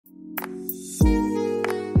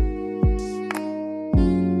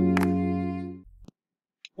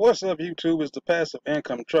What's up, YouTube? It's the Passive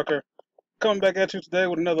Income Trucker coming back at you today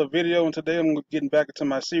with another video. And today I'm getting back into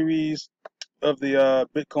my series of the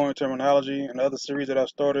Bitcoin terminology and other series that I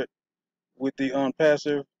started with the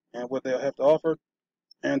passive and what they'll have to offer.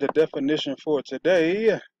 And the definition for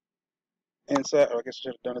today, inside, I guess I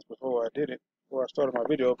should have done this before I did it, before I started my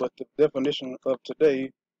video, but the definition of today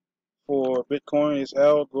for Bitcoin is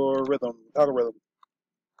algorithm.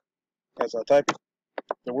 As I type it,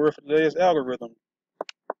 the word for today is algorithm.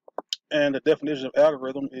 And the definition of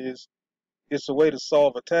algorithm is it's a way to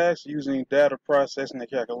solve a task using data processing and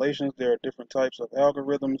calculations. There are different types of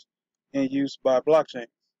algorithms in use by blockchains,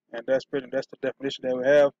 and that's the definition that we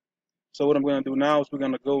have. So what I'm going to do now is we're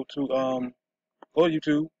going to go to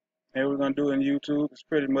YouTube, and we're going to do in YouTube is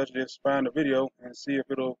pretty much just find a video and see if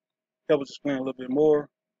it'll help us explain a little bit more.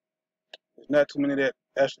 There's not too many that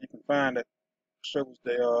actually you can find that shows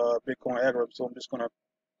the Bitcoin algorithm, so I'm just going to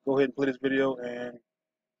go ahead and play this video and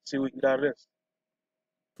see what we can get out of this.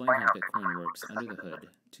 Explain how Bitcoin works under the hood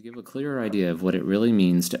to give a clearer idea of what it really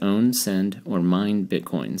means to own, send, or mine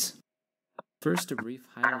Bitcoins. First, a brief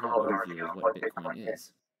high-level overview of what Bitcoin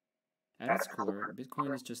is. At its core,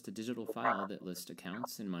 Bitcoin is just a digital file that lists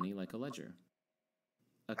accounts and money like a ledger.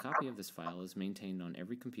 A copy of this file is maintained on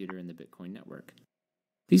every computer in the Bitcoin network.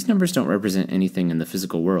 These numbers don't represent anything in the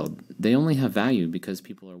physical world. They only have value because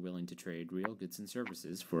people are willing to trade real goods and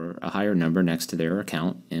services for a higher number next to their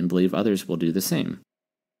account and believe others will do the same.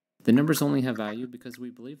 The numbers only have value because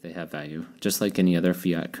we believe they have value, just like any other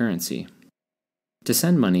fiat currency. To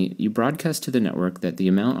send money, you broadcast to the network that the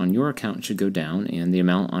amount on your account should go down and the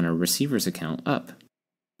amount on a receiver's account up.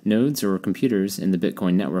 Nodes or computers in the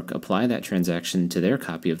Bitcoin network apply that transaction to their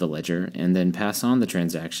copy of the ledger and then pass on the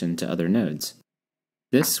transaction to other nodes.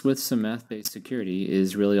 This, with some math-based security,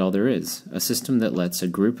 is really all there is, a system that lets a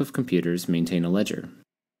group of computers maintain a ledger.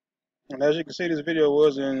 And as you can see, this video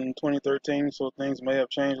was in 2013, so things may have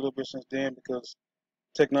changed a little bit since then because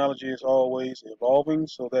technology is always evolving,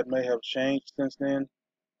 so that may have changed since then.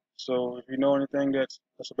 So if you know anything that's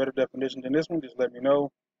a better definition than this one, just let me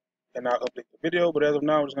know, and I'll update the video. But as of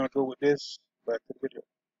now, I'm just going to go with this. Back to the video.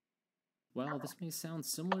 While this may sound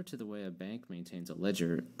similar to the way a bank maintains a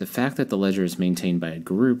ledger, the fact that the ledger is maintained by a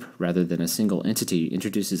group rather than a single entity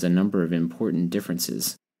introduces a number of important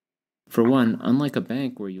differences. For one, unlike a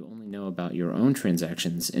bank where you only know about your own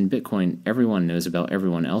transactions, in Bitcoin everyone knows about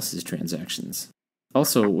everyone else's transactions.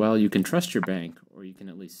 Also, while you can trust your bank, or you can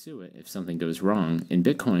at least sue it if something goes wrong, in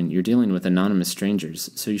Bitcoin you're dealing with anonymous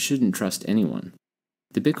strangers, so you shouldn't trust anyone.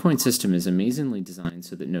 The Bitcoin system is amazingly designed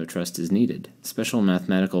so that no trust is needed. Special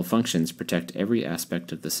mathematical functions protect every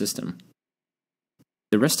aspect of the system.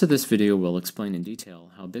 The rest of this video will explain in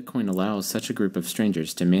detail how Bitcoin allows such a group of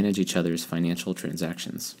strangers to manage each other's financial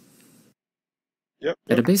transactions.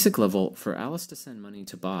 At a basic level, for Alice to send money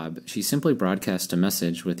to Bob, she simply broadcasts a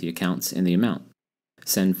message with the accounts and the amount.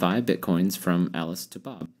 Send 5 Bitcoins from Alice to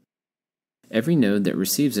Bob. Every node that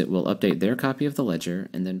receives it will update their copy of the ledger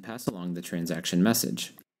and then pass along the transaction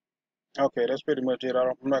message. Okay, that's pretty much it.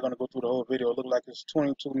 I'm not going to go through the whole video. It looks like it's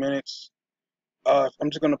 22 minutes. I'm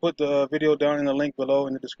just going to put the video down in the link below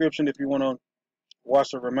in the description if you want to watch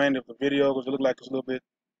the remainder of the video, because it looks like it's a little bit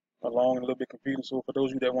long and a little bit confusing. So for those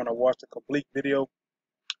of you that want to watch the complete video,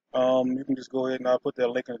 you can just go ahead and I'll put that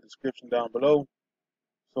link in the description down below.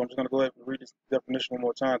 So I'm just going to go ahead and read this definition one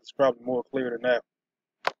more time. It's probably more clear than that.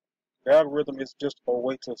 The algorithm is just a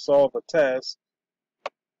way to solve a task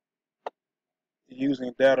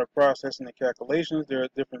using data processing and calculations. There are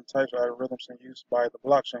different types of algorithms in use by the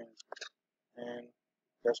blockchains. And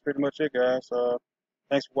that's pretty much it, guys.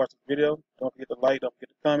 Thanks for watching the video. Don't forget to like, don't forget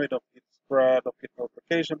to comment, don't forget to subscribe, don't forget the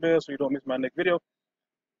notification bell so you don't miss my next video.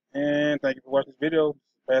 And thank you for watching this video.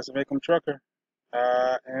 Passive Income Trucker.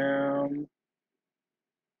 I am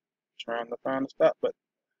trying to find the stop button.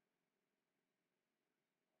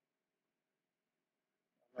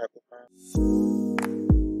 I have to find